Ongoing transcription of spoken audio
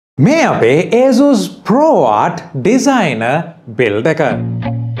මේ අපේ Asus ProArt designer build එක.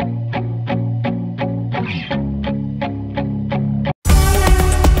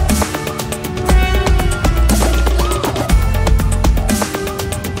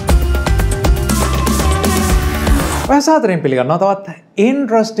 ඔයසාදරෙන් පිළිගන්නවා තවත්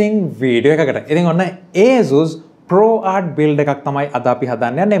interesting වීඩියෝ එකකට. ඉතින් ඔන්න Asus ProArt build එකක් තමයි අද අපි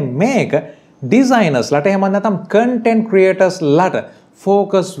හදන්න යන්නේ. මේක designers ලට එහෙම නැත්නම් content creators ලට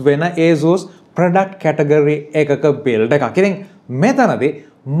focus වෙන Asus product category එකක build එකක්. ඉතින් මෙතනදී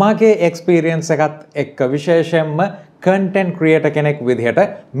මගේ experience එකත් එක්ක විශේෂයෙන්ම content creator කෙනෙක් විදිහට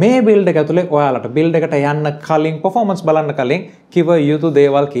මේ build එක ඇතුලේ ඔයාලට build එකට යන්න කලින් performance බලන්න කලින් කිව යුතු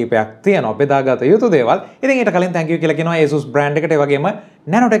දේවල් කීපයක් තියෙනවා. බෙදාගත යුතු දේවල්. ඉතින් ඊට කලින් thank you කියලා කියනවා Asus brand එකට. ඒ වගේම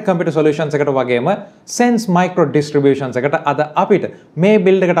Nanotech Computer Solutions එකට වගේම Sense Micro Distributions එකට අද අපිට මේ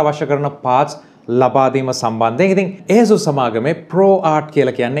build එකට අවශ්‍ය කරන parts ලබා දීම සම්බන්ධයෙන්. ඉතින් Asus සමාගමේ ProArt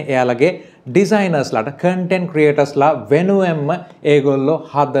කියලා කියන්නේ එයාලගේ designers ලාට content creators ලා වෙනුවෙන්ම ඒගොල්ලෝ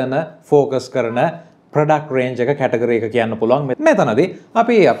හදන focus කරන product range එක category එක කියන්න පුළුවන්. මෙතනදී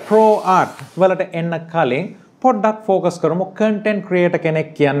අපි ProArt වලට එන්න කලින් පොඩ්ඩක් focus කරමු content creator කෙනෙක්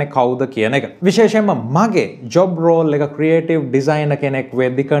කියන්නේ කවුද කියන එක. විශේෂයෙන්ම මගේ job role එක creative designer කෙනෙක්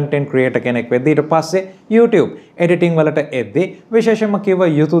වෙද්දි content creator කෙනෙක් වෙද්දි ඊට පස්සේ YouTube editing වලට එද්දි විශේෂයෙන්ම කිව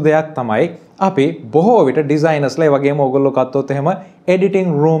යුතු දෙයක් තමයි අපි බොහෝ විට designers ලා වගේම ඕගොල්ලෝ කත්තොත් එහෙම editing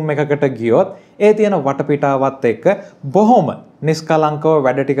room එකකට ගියොත් ඒ තියෙන වටපිටාවත් එක්ක බොහොම නිස්කලංකව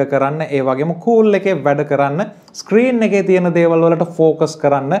වැඩ ටික කරන්න, ඒ වගේම cool එකේ වැඩ කරන්න, screen එකේ තියෙන දේවල් වලට focus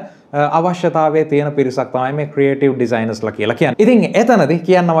කරන්න අවශ්‍යතාවයේ තියෙන පිරිසක් තමයි මේ creative designers ලා කියලා කියන්නේ. ඉතින් එතනදී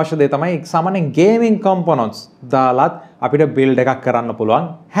කියන්න අවශ්‍ය දේ තමයි සාමාන්‍යයෙන් gaming components දාලත් අපිට build එකක් කරන්න පුළුවන්.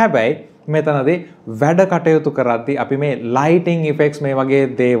 හැබැයි මෙතනදී වැඩ කටයුතු කරද්දී අපි මේ lighting effects මේ වගේ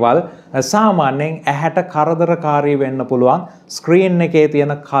දේවල් සාමාන්‍යයෙන් ඇහැට කරදරකාරී වෙන්න පුළුවන්. screen එකේ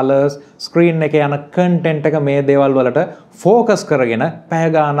තියෙන colors, screen එකේ යන content එක මේ දේවල් වලට focus කරගෙන පැය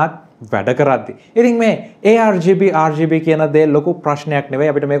ගාණක් වැඩ කරද්දී. ඉතින් මේ RGB කියන දේ ලොකු ප්‍රශ්නයක්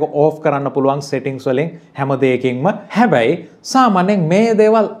නෙවෙයි. අපිට මේක off කරන්න පුළුවන් settings වලින් හැම දෙයකින්ම. හැබැයි සාමාන්‍යයෙන් මේ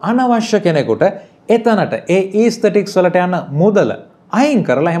දේවල් අනවශ්‍ය කෙනෙකුට එතනට ඒ aesthetics වලට යන මුදල අයින්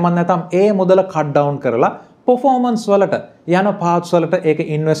කරලා එහෙම නැත්නම් ඒ මුදල cut down කරලා performance වලට යන parts වලට ඒක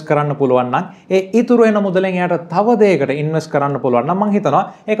invest කරන්න පුළුවන් නම් ඒ ඉතුරු වෙන මුදලෙන් එයාට තව දෙයකට invest කරන්න පුළුවන් නම් මම හිතනවා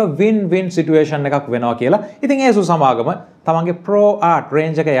ඒක win-win situation එකක් වෙනවා කියලා. ඉතින් Asus සමාගම තමන්ගේ ProArt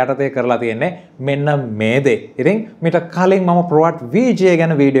range එක යටතේ කරලා තියෙන්නේ මෙන්න මේ දේ. ඉතින් මීට කලින් මම ProArt VGA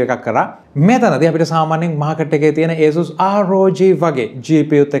ගැන වීඩියෝ එකක් කරා. මෙතනදී අපිට සාමාන්‍යයෙන් මාකට් එකේ තියෙන Asus ROG වගේ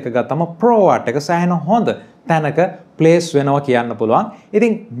GPUත් එක ගත්තම ProArt එක සෑහෙන හොඳ තැනක place වෙනවා කියන්න පුළුවන්.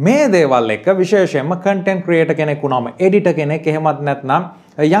 ඉතින් මේ දේවල් එක්ක විශේෂයෙන්ම content creator කෙනෙක් වුණාම, editor කෙනෙක් එහෙමත් නැත්නම්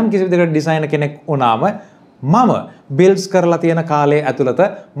යම් කිසි විදිහකට designer කෙනෙක් වුණාම මම builds කරලා තියෙන කාලේ ඇතුළත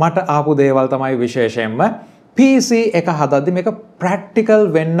මට ආපු දේවල් තමයි විශේෂයෙන්ම PC එක හදද්දි මේක practical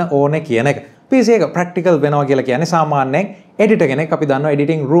වෙන්න ඕනේ කියන එක. PC එක practical වෙනවා කියලා කියන්නේ සාමාන්‍යයෙන් editor කෙනෙක් අපි දන්නවා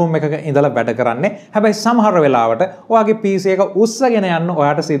editing room එකක ඉඳලා වැඩ කරන්නේ. හැබැයි සමහර වෙලාවට ඔයාගේ PC එක උස්සගෙන යන්න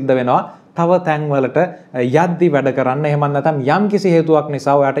ඔයාට සිද්ධ වෙනවා තව තැන්වලට යද්දි වැඩ කරන්න. එහෙම නැත්නම් යම් කිසි හේතුවක්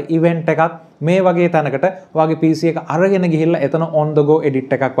නිසා ඔයාට event එකක් මේ වගේ තැනකට ඔයාගේ PC එක අරගෙන ගිහිල්ලා එතන on the go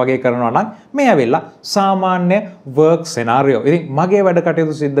edit එකක් වගේ කරනවා නම් මේ ඇවිල්ලා සාමාන්‍ය work scenario. ඉතින් මගේ වැඩ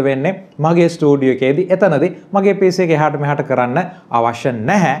කටයුතු සිද්ධ වෙන්නේ මගේ ස්ටුඩියෝ එකේදී. එතනදී මගේ PC එක එහාට මෙහාට කරන්න අවශ්‍ය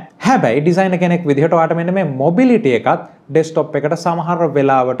නැහැ. හැබැයි designer කෙනෙක් විදිහට ඔයාට මෙන්න මේ mobility එකත් desktop එකට සමහර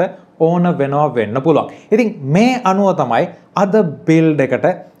වෙලාවට ඕන වෙනවා වෙන්න පුළුවන්. ඉතින් මේ අනුව තමයි අද build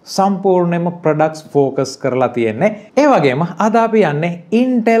එකට සම්පූර්ණයෙන්ම products focus කරලා තියෙන්නේ. ඒ වගේම අද අපි යන්නේ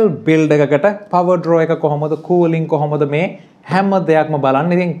Intel build එකකට power draw එක කොහොමද, cooling කොහොමද, මේ හැම දෙයක්ම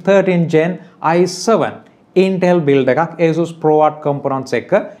බලන්න. ඉතින් 13 Gen i7 Intel build එකක් Asus ProArt components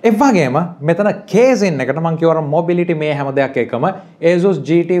එක. ඒ වගේම මෙතන casing එකට මම කියවර mobility මේ හැම දෙයක් එකම Asus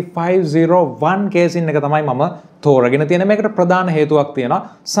GT501 casing එක තමයි මම තෝරගෙන තියෙන්නේ. මේකට ප්‍රධාන හේතුවක් තියෙනවා.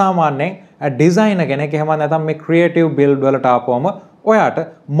 සාමාන්‍යයෙන් designer කෙනෙක් එහෙම නැත්නම් මේ creative build වලට ආපුවම ඔයාට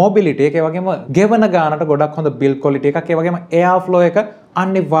mobility එක, ඒ වගේම ගෙවන ගානට ගොඩක් හොඳ build quality එකක්, ඒ වගේම air flow එක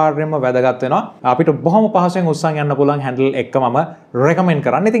අනිවාර්යයෙන්ම වැදගත් වෙනවා. අපිට බොහොම පහසුවෙන් උස්සන් යන්න පුළුවන් handle එක මම recommend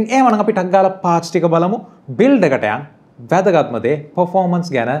කරන්නේ. ඉතින් එහෙමනම් අපි ටක් ගාලා parts ටික බලමු. build එකට යන් වැදගත්ම දේ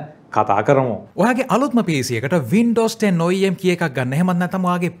performance ගැන කතා කරමු. ඔයාගේ අලුත්ම PC එකට Windows 10 OEM key එකක් ගන්න. එහෙමත් නැත්නම්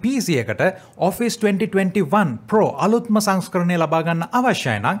ඔයාගේ PC එකට Office 2021 Pro අලුත්ම සංස්කරණය ලබා ගන්න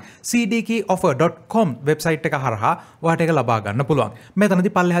අවශ්‍යයි නම් cdkeyoffer.com වෙබ්සයිට් එක හරහා ඔයාට ඒක ලබා ගන්න පුළුවන්.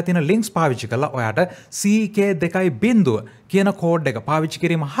 මෙතනදී පල්ලෙහා තියෙන links පාවිච්චි කරලා ඔයාට CK2.0 කියන කෝඩ් එක පාවිච්චි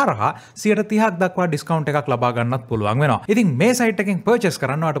කිරීම හරහා 30% දක්වා ඩිස්කවුන්ට් එකක් ලබා ගන්නත් පුළුවන් වෙනවා. ඉතින් මේ සයිට් එකෙන් පර්චේස්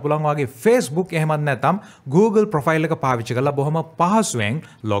කරන්න ඔයාට පුළුවන් ඔයාගේ Facebook එහෙමත් නැත්නම් Google ප්‍රොෆයිල් එක පාවිච්චි කරලා බොහොම පහසුවෙන්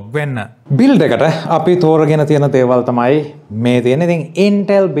log වෙන්න. build එකට අපි තෝරගෙන තියෙන දේවල් තමයි මේ තියෙන්නේ. ඉතින්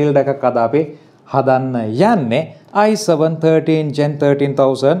Intel build එකක් අද අපි හදන්න යන්නේ i7-13 Gen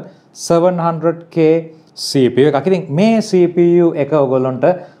 13700K CPU එකක්. ඉතින් මේ CPU එක ඔයගොල්ලන්ට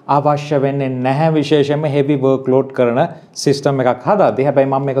අවශ්‍ය වෙන්නේ නැහැ විශේෂයෙන්ම heavy workload කරන system එකක් හදද්දී. හැබැයි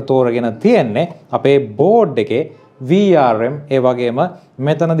මම මේක තෝරගෙන තියෙන්නේ අපේ board එකේ VRM ඒ වගේම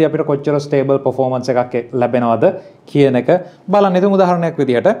මෙතනදී අපිට කොච්චර stable performance එකක් ලැබෙනවද කියන එක බලන්න. ඉතින් උදාහරණයක්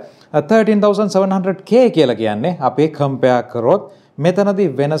විදිහට 13700K කියලා කියන්නේ අපි compare කරොත් මෙතනදී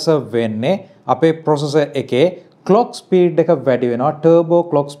වෙනස වෙන්නේ අපේ processor එකේ clock speed එක වැඩි වෙනවා, turbo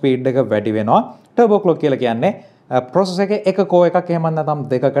clock speed එක වැඩි වෙනවා. turbo clock කියලා කියන්නේ processor එකේ එක කෝ එකක් එහෙම නැත්නම්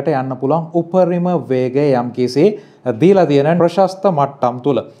දෙකකට යන්න පුළුවන් උපරිම වේගය යම්කිසි දීලා තියෙන ප්‍රශස්ත මට්ටම්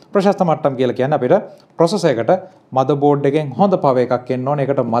තුල. ප්‍රශස්ත මට්ටම් කියලා කියන්නේ අපිට processor එකට motherboard එකෙන් හොඳ power එකක් එන්න ඕනේ.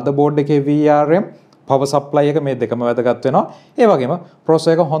 ඒකට motherboard එකේ VRM power supply එක මේ දෙකම වැදගත් වෙනවා. ඒ වගේම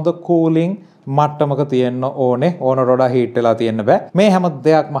processor එක හොඳ cooling මට්ටමක තියෙන්න ඕනේ. ඕනට වඩා heat වෙලා තියෙන්න බෑ. මේ හැම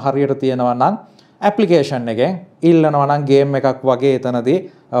දෙයක්ම හරියට තියෙනවා නම් application එකෙන් ඉල්ලනවා නම් game එකක් වගේ එතනදී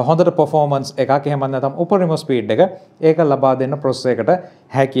හොඳට performance එකක් එහෙම නැත්නම් උපරිම speed එක ඒක ලබා දෙන්න processor එකට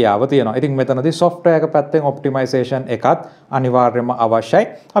හැකියාව තියෙනවා. ඉතින් මෙතනදී software එක පැත්තෙන් optimization එකත් අනිවාර්යයෙන්ම අවශ්‍යයි.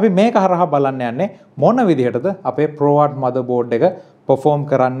 අපි මේක හරහා බලන්න යන්නේ මොන විදිහටද අපේ ProArt motherboard එක perform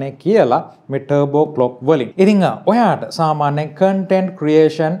කරන්නේ කියලා මේ turbo clock වලින්. ඉතින් ඔයාට සාමාන්‍යයෙන් content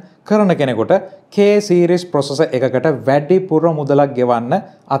creation කරන කෙනෙකුට K series processor එකකට වැඩිපුර මුදලක් ගෙවන්න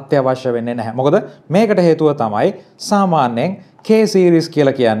අත්‍යවශ්‍ය වෙන්නේ නැහැ. මොකද මේකට හේතුව තමයි සාමාන්‍යයෙන් K series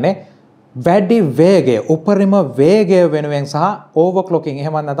කියලා කියන්නේ වැඩි වේගය, උපරිම වේගය වෙනුවෙන් සහ overclocking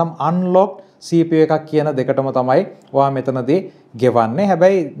එහෙම නැත්නම් unlocked CPU එකක් කියන දෙකටම තමයි ඔයා මෙතනදී ගෙවන්නේ.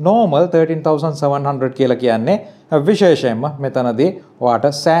 හැබැයි normal 13700 කියලා කියන්නේ විශේෂයෙන්ම මෙතනදී ඔයාට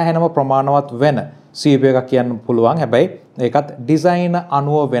සෑහෙනම ප්‍රමාණවත් වෙන CPU එකක් කියන්න පුළුවන්. හැබැයි ඒකත් ඩිසයින්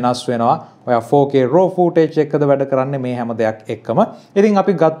අනුව වෙනස් වෙනවා. ඔයා 4K raw footage එකද වැඩ කරන්නේ මේ හැම දෙයක් එක්කම. ඉතින්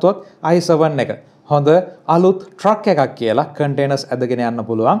අපි ගත්තොත් i7 එක හොඳ අලුත් ට්‍රක් එකක් කියලා containers ඇදගෙන යන්න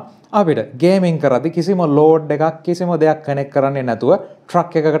පුළුවන්. අපිට ගේමින් කරද්දී කිසිම load එකක් කිසිම දෙයක් කනෙක්ට් කරන්නේ නැතුව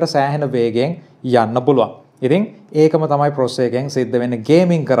ට්‍රක් එකකට සෑහෙන වේගයෙන් යන්න පුළුවන්. ඉතින් ඒකම තමයි processor එකෙන් සිද්ධ වෙන්නේ.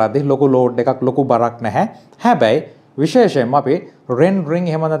 ගේමින් කරද්දී ලොකු load එකක් ලොකු බරක් නැහැ. හැබැයි විශේෂයෙන්ම අපි rendering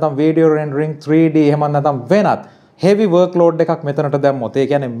එහෙම නැත්නම් video rendering 3D එහෙම නැත්නම් වෙනත් heavy workload එකක් මෙතනට දැම්මොත් ඒ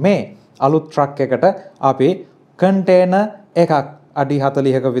කියන්නේ මේ අලුත් ට්‍රක් එකට අපි container එකක් අඩි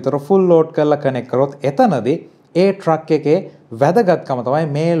 40ක විතර full load කරලා connect කරොත් එතනදී ඒ ට්‍රක් එකේ වැදගත්කම තමයි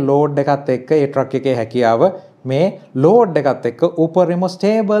මේ load එකත් එක්ක ඒ ට්‍රක් එකේ හැකියාව මේ load එකත් එක්ක උපරිම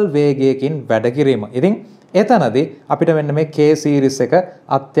stable වේගයකින් වැඩ කිරීම. ඉතින් එතනදී අපිට වෙන්න මේ K series එක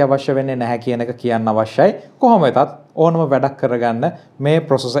අත්‍යවශ්‍ය වෙන්නේ නැහැ කියන එක කියන්න අවශ්‍යයි. කොහොම වෙතත් ඕනම වැඩක් කරගන්න මේ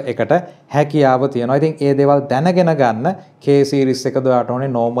processor එකට හැකියාව තියෙනවා. ඉතින් ඒ දේවල් දැනගෙන ගන්න K series එකද ඔයාට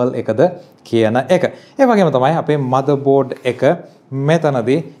ඕනේ normal එකද කියන එක. ඒ වගේම තමයි අපේ motherboard එක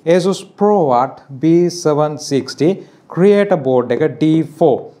මෙතනදී Asus ProArt B760 creator board එක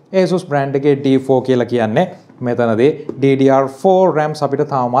D4. Asus brand එකේ D4 කියලා කියන්නේ මෙතනදී DDR4 RAMs අපිට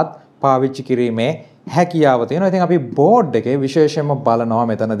තාමත් පාවිච්චි කිරීමේ හැකියාව තියෙනවා. ඉතින් අපි board එකේ විශේෂයෙන්ම බලනවා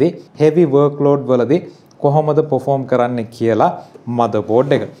මෙතනදී heavy workload වලදී කොහොමද perform කරන්නේ කියලා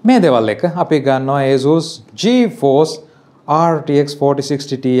motherboard එක. මේ දේවල් එක අපි ගන්නවා Asus GeForce RTX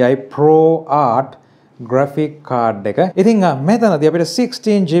 4060 Ti ProArt graphic card එක. ඉතින් මෙතනදී අපිට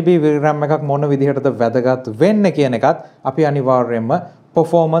 16GB RAM එකක් මොන විදිහටද වැදගත් වෙන්නේ කියන එකත් අපි අනිවාර්යයෙන්ම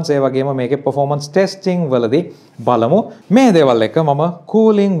performance ඒ වගේම මේකේ performance testing වලදී බලමු. මේ දේවල් එක මම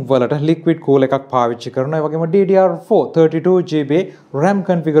cooling වලට liquid cool එකක් පාවිච්චි කරනවා. ඒ වගේම DDR4 32GB RAM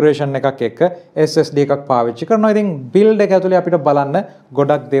configuration එකක් එක්ක SSD එකක් පාවිච්චි කරනවා. ඉතින් build එක ඇතුලේ අපිට බලන්න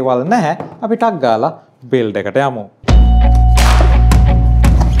ගොඩක් දේවල් නැහැ. අපි ටක් ගාලා build එකට යමු.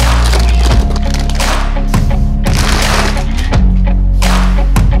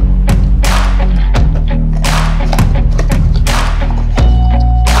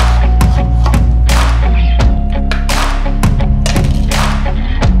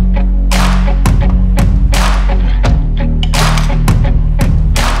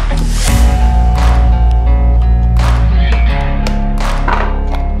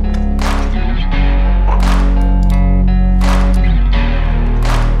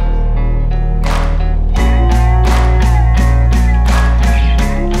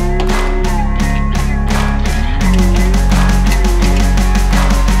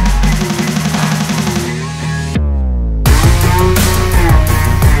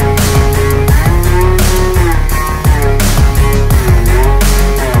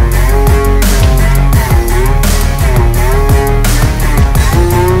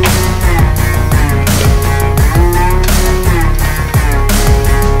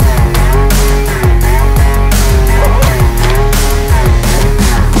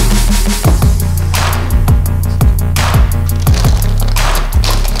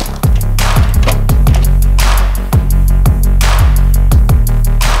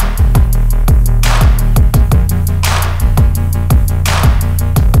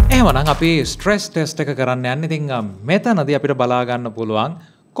 එහෙමනම් අපි ස්ට්‍රෙස් ටෙස්ට් එක කරන්න යන්නේ. ඉතින් මෙතනදී අපිට බලා ගන්න පුළුවන්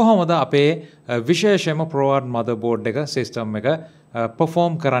කොහොමද අපේ විශේෂයෙන්ම ProArt motherboard එක සිස්ටම් එක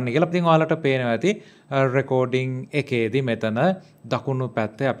perform කරන්න කියලා. ඉතින් ඔයාලට පේනවා ඇති රෙකෝඩින් එකේදී මෙතන දකුණු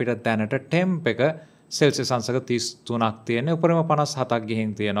පැත්තේ අපිට දැනට temp එක සෙල්සියස් අංශක 33ක් තියෙනවා. උඩරම 57ක්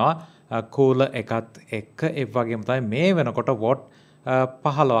ගිහින් තියෙනවා. කූල එකත් එක්ක ඒ වගේම තමයි මේ වෙනකොට වොට්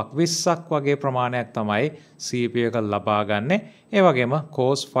 15ක් 20ක් වගේ ප්‍රමාණයක් තමයි CPU එක ලබා ගන්න. ඒ වගේම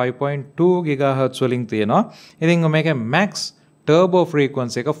cores 5.2 GHz වලින් තියෙනවා. ඉතින් මේකේ max turbo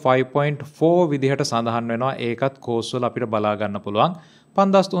frequency එක 5.4 විදිහට සඳහන් වෙනවා. ඒකත් cores වල අපිට බලා ගන්න පුළුවන්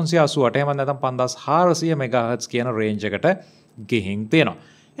 5388 එහෙම නැත්නම් 5400 MHz කියන range එකට ගිහින් තියෙනවා.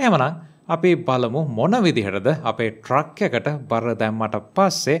 එහෙමනම් අපි බලමු මොන විදිහටද අපේ ට්‍රක් එකට බර දැම්මට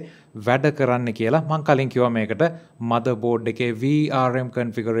පස්සේ වැඩ කරන්න කියලා. මම කලින් කිව්වා මේකට motherboard එකේ VRM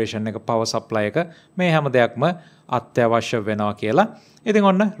configuration එක power supply එක මේ හැම දෙයක්ම අත්‍යවශ්‍ය වෙනවා කියලා. ඉතින්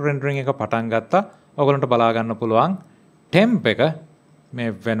ඔන්න rendering එක පටන් ගත්තා. ඔයගොල්ලන්ට බලා ගන්න පුළුවන් temp එක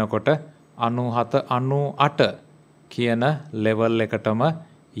මේ වෙනකොට 97 98 කියන level එකටම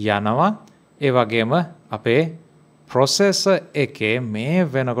යනවා. ඒ වගේම අපේ processor එකේ මේ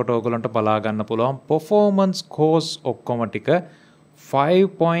වෙනකොට ඔයගොල්ලන්ට බලා ගන්න පුළුවන් performance cores ඔක්කොම ටික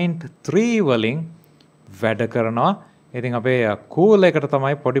 5.3 වලින් වැඩ කරනවා. ඉතින් අපේ cool එකට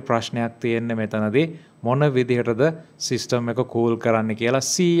තමයි පොඩි ප්‍රශ්නයක් තියෙන්නේ මෙතනදී. මොන විදිහටද සිස්ටම් එක cool කරන්න කියලා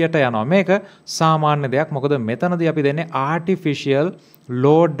 100ට යනවා. මේක සාමාන්‍ය දෙයක්. මොකද මෙතනදී අපි දෙන්නේ artificial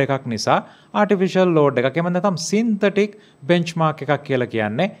load එකක් නිසා. artificial load එකක් එහෙම නැත්නම් synthetic benchmark එකක් කියලා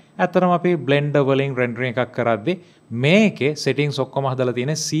කියන්නේ. ඇත්තටම අපි blender වලින් rendering එකක් කරද්දී මේකේ settings ඔක්කොම හදලා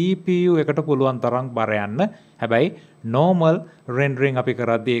තියෙන්නේ CPU එකට පුළුවන් තරම් බර යන්න. හැබැයි normal rendering අපි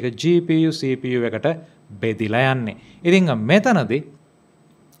කරද්දී ඒක GPU CPU එකට බෙදිලා යන්නේ. ඉතින් මෙතනදී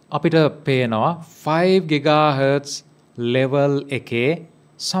අපිට පේනවා 5 GHz level එකේ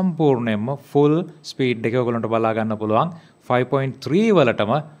සම්පූර්ණයෙන්ම full speed එක ඔයගොල්ලන්ට බලා ගන්න පුළුවන් 5.3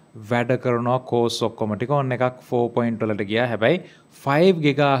 වලටම වැඩ කරනවා. cores ඔක්කොම ටික ඔන්න එකක් 4 වලට ගියා. හැබැයි 5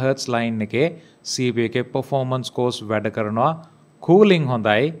 GHz line එකේ CPU එකේ performance cores වැඩ කරනවා. cooling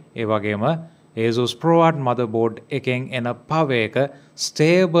හොඳයි. ඒ වගේම Asus ProArt motherboard එකෙන් එන power එක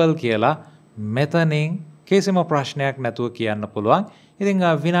stable කියලා මෙතනින් කිසිම ප්‍රශ්නයක් නැතුව කියන්න පුළුවන්. ඉතින්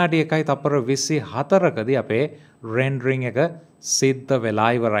විනාඩි 1යි තප්පර 24කදී අපේ rendering එක සිද්ධ වෙලා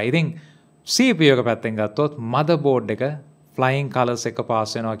ඉවරයි. ඉතින් CPU එක පැත්තෙන් ගත්තොත් motherboard එක flying colors එක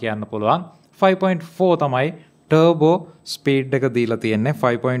පාස් වෙනවා කියන්න පුළුවන්. 5.4 තමයි turbo speed එක දීලා තියෙන්නේ.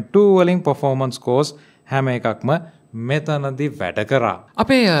 5.2 වලින් performance cores හැම එකක්ම මෙතනදී වැඩ කරා.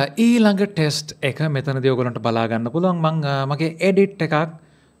 අපේ ඊළඟ ටෙස්ට් එක මෙතනදී ඔයගොල්ලන්ට බලා ගන්න පුළුවන්. මම මගේ edit එකක්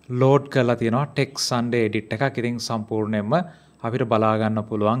load කරලා තියෙනවා. text Sunday edit එකක්. ඉතින් සම්පූර්ණයෙන්ම අපිට බලා ගන්න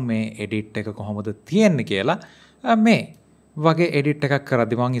පුළුවන් මේ edit එක කොහොමද තියෙන්නේ කියලා. මේ වගේ edit එකක්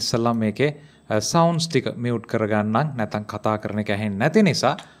කරද්දි මම ඉස්සල්ලා මේකේ sounds ටික mute කරගන්නම්. නැත්නම් කතා කරන එක ඇහෙන්නේ නැති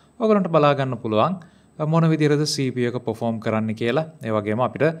නිසා ඔයගොල්ලන්ට බලා ගන්න පුළුවන් මොන විදිහටද CPU එක perform කරන්න කියලා. ඒ වගේම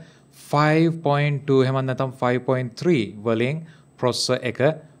අපිට 5.2 එහෙම නැත්නම් 5.3 වලින් processor එක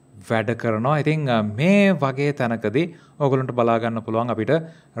වැඩ කරනවා. ඉතින් මේ වගේ තැනකදී ඔයගොල්ලන්ට බලා ගන්න පුළුවන් අපිට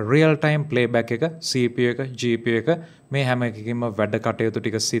real time playback එක CPU එක GPU එක මේ හැම එකකින්ම වැඩ කටයුතු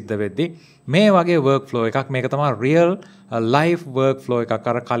ටික සිද්ධ වෙද්දී මේ වගේ workflow එකක්. මේක තමයි real life workflow එකක්.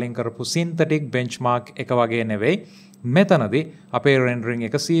 අර කලින් කරපු synthetic benchmark එක වගේ නෙවෙයි. මෙතනදී අපේ rendering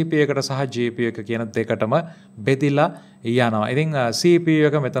එක CPU එකට සහ GPU එක කියන දෙකටම බෙදිලා යනවා. ඉතින් CPU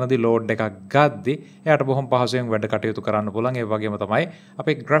එක මෙතනදී load එකක් ගද්දි එයාට බොහොම පහසුවෙන් වැඩ කටයුතු කරන්න පුළුවන්. ඒ වගේම තමයි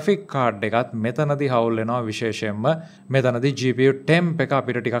අපේ graphic card එකත් මෙතනදී හවුල් වෙනවා. විශේෂයෙන්ම මෙතනදී GPU temp එක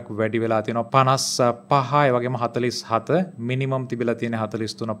අපිට ටිකක් වැඩි වෙලා තියෙනවා 55. ඒ වගේම 47 minimum තිබිලා තියෙන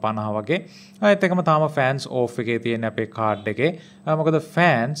 43 50 වගේ. ඒත් එකම තාම fans off එකේ තියෙන අපේ card එකේ. මොකද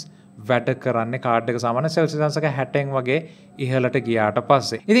fans වැඩ කරන්නේ කාඩ් එක සාමාන්‍ය සෙල්සියස් අංශක 60න් වගේ ඉහළට ගියාට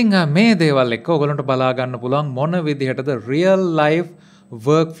පස්සේ. ඉතින් මේ දේවල් එක්ක ඔයගොල්ලන්ට බලා ගන්න පුළුවන් මොන විදිහටද real life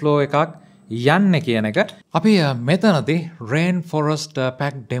workflow එකක් යන්නේ කියන එක. අපි මෙතනදී rainforest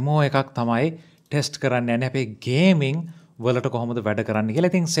pack demo එකක් තමයි ටෙස්ට් කරන්න යන්නේ අපේ gaming වලට කොහොමද වැඩ කරන්න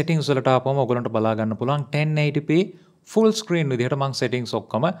කියලා. ඉතින් settings වලට ආපුවම ඔයගොල්ලන්ට බලා ගන්න පුළුවන් 1080p full screen විදිහට මම settings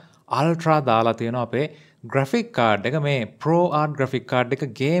ඔක්කොම ultra දාලා තියෙනවා. අපේ graphic card එක මේ ProArt graphic card එක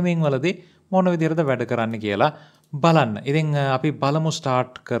gaming වලදී මොන විදිහටද වැඩ කරන්න කියලා බලන්න. ඉතින් අපි බලමු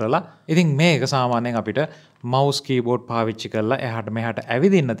start කරලා. ඉතින් මේක සාමාන්‍යයෙන් අපිට mouse keyboard පාවිච්චි කරලා එහාට මෙහාට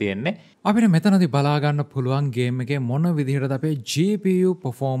ඇවිදින්න තියෙන්නේ. අපිට මෙතනදී බලා ගන්න පුළුවන් game එකේ මොන විදිහටද අපේ GPU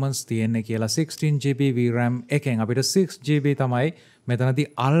performance තියෙන්නේ කියලා. 16GB VRAM එකෙන් අපිට 6GB තමයි මෙතනදී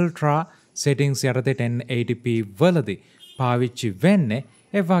ultra settings යටතේ 1080p වලදී පාවිච්චි වෙන්නේ.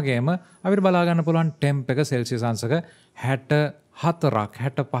 ඒ වගේම අපිට බලා ගන්න පුළුවන් temp එක සෙල්සියස් අංශක 60 4ක්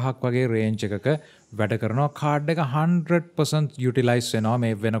 65ක් වගේ රේන්ජ් එකක වැඩ කරනවා. කාඩ් එක 100% යුටිලයිස් වෙනවා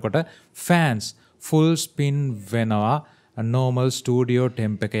මේ වෙනකොට. ෆෑන්ස් ෆුල් ස්පින් වෙනවා normal studio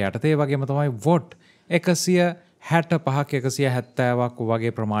temp එක යටතේ. වගේම තමයි watt 165ක් 170ක්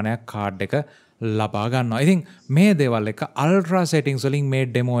වගේ ප්‍රමාණයක් කාඩ් එක ලබා ගන්නවා. ඉතින් මේ දේවල් එක අල්ට්‍රා සෙටින්ග්ස් වලින් මේ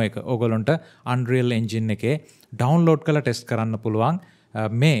ඩෙමෝ එක ඔයගොල්ලන්ට Unreal Engine එකේ ඩවුන්ලෝඩ් කරලා ටෙස්ට් කරන්න පුළුවන්.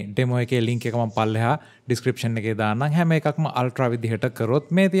 මේ ඩෙමෝ එකේ ලින්ක් එක මම පල්ලෙහා ඩිස්ක්‍රිප්ෂන් එකේ දාන්නම්. හැම එකක්ම අල්ට්‍රා විදිහට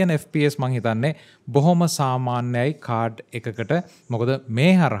කරොත් මේ තියෙන FPS මං හිතන්නේ බොහොම සාමාන්‍යයි කාඩ් එකකට. මොකද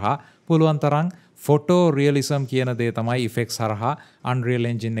මේ හරහා පුළුවන් තරම් ෆොටෝ රියලිසම් කියන දේ තමයි ඉෆෙක්ට්ස් හරහා Unreal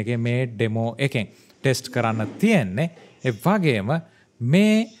Engine එකේ මේ ඩෙමෝ එකෙන් ටෙස්ට් කරන්න තියෙන්නේ. ඒ වගේම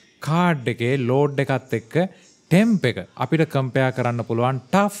මේ කාඩ් එකේ ලෝඩ් එකත් එක්ක ටෙම්ප් එක අපිට කම්පෙයාර් කරන්න පුළුවන්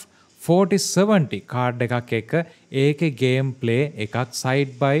TUF 4070 කාඩ් එකක් එක්ක. ඒකේ ගේම් ප්ලේ එකක්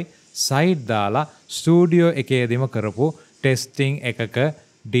සයිඩ් බයි සයිඩ් දාලා ස්ටුඩියෝ එකේදීම කරපු ටෙස්ටිං එකක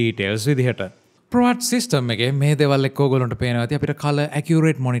ඩීටේල්ස් විදිහට. ProArt සිස්ටම් එකේ මේ දේවල් එක්ක ඔයගොල්ලන්ට පේනවා ඇති අපිට කලර්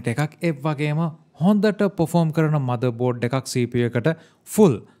ඇකියුරේට් මොනිටර් එකක් ඒ වගේම හොඳට perform කරන motherboard එකක් CPU එකට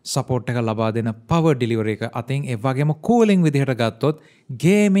full support එක ලබා දෙන power delivery එක අතින් ඒ වගේම cooling විදිහට ගත්තොත්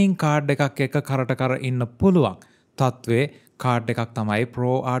gaming card එකක් එක්ක කරට කර ඉන්න පුළුවන් තත්ත්වයේ කාඩ් එකක් තමයි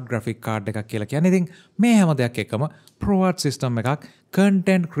ProArt graphic card එකක් කියලා කියන්නේ. ඉතින් මේ හැම දෙයක් එක්කම ProArt system එකක්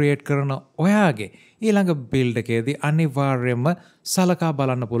content create කරන ඔයාගේ ඊළඟ build එකේදී අනිවාර්යයෙන්ම සලකා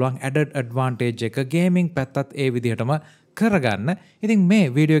බලන්න පුළුවන් added advantage එක gaming පැත්තත් ඒ විදිහටම කරගන්න. ඉතින් මේ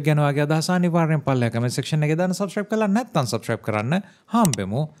වීඩියෝ ගැන ඔයාගේ අදහස අනිවාර්යෙන් පල්ලෙහා comment section එකේ දාන්න. subscribe කරලා නැත්නම් subscribe කරන්න.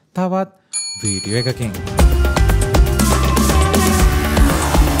 හම්බෙමු තවත් වීඩියෝ එකකින්.